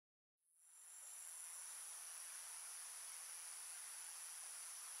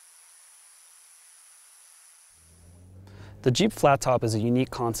The Jeep Flat Top is a unique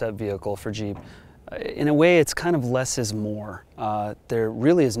concept vehicle for Jeep. In a way, it's kind of less is more. There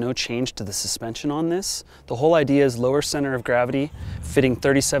really is no change to the suspension on this. The whole idea is lower center of gravity, fitting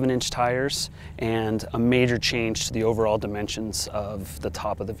 37-inch tires, and a major change to the overall dimensions of the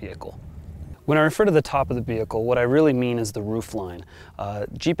top of the vehicle. When I refer to the top of the vehicle, what I really mean is the roof line.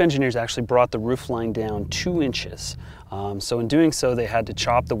 Jeep engineers actually brought the roof line down 2 inches. So in doing so, they had to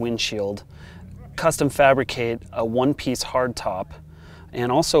chop the windshield, custom fabricate a one-piece hard top, and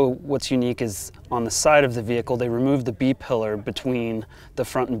also what's unique is on the side of the vehicle they removed the B-pillar between the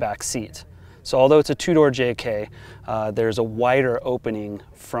front and back seat. So although it's a 2-door JK, there's a wider opening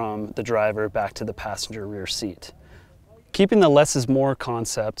from the driver back to the passenger rear seat. Keeping the less is more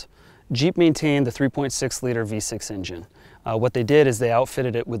concept, Jeep maintained the 3.6-liter V6 engine. What they did is they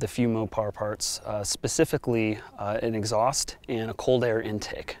outfitted it with a few Mopar parts, specifically an exhaust and a cold air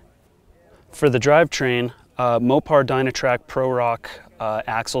intake. For the drivetrain, Mopar Dynatrac Pro Rock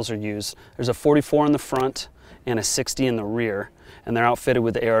axles are used. There's a 44 in the front and a 60 in the rear, and they're outfitted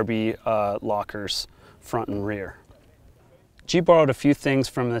with the ARB lockers front and rear. Jeep borrowed a few things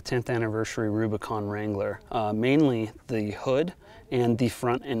from the 10th anniversary Rubicon Wrangler, mainly the hood and the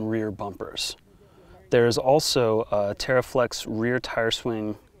front and rear bumpers. There's also a TerraFlex rear tire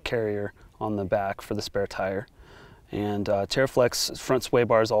swing carrier on the back for the spare tire, and TerraFlex front sway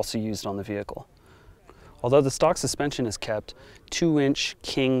bar is also used on the vehicle. Although the stock suspension is kept, 2-inch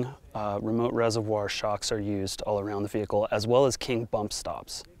King remote reservoir shocks are used all around the vehicle, as well as King bump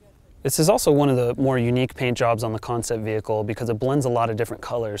stops. This is also one of the more unique paint jobs on the concept vehicle because it blends a lot of different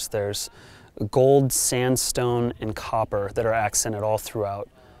colors. There's gold, sandstone, and copper that are accented all throughout.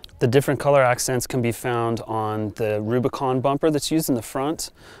 The different color accents can be found on the Rubicon bumper that's used in the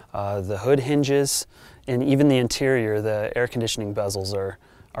front, the hood hinges, and even the interior. The air conditioning bezels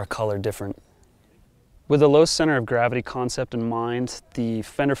are colored different. With a low center of gravity concept in mind, the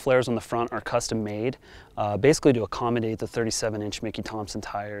fender flares on the front are custom made, basically to accommodate the 37-inch Mickey Thompson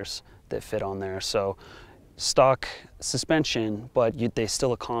tires that fit on there. So stock suspension, but they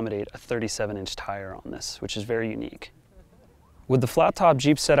still accommodate a 37-inch tire on this, which is very unique. With the flat top,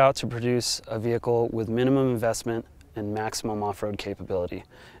 Jeep set out to produce a vehicle with minimum investment and maximum off-road capability.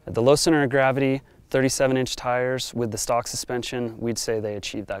 At the low center of gravity, 37-inch tires with the stock suspension, we'd say they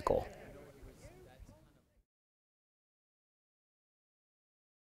achieved that goal.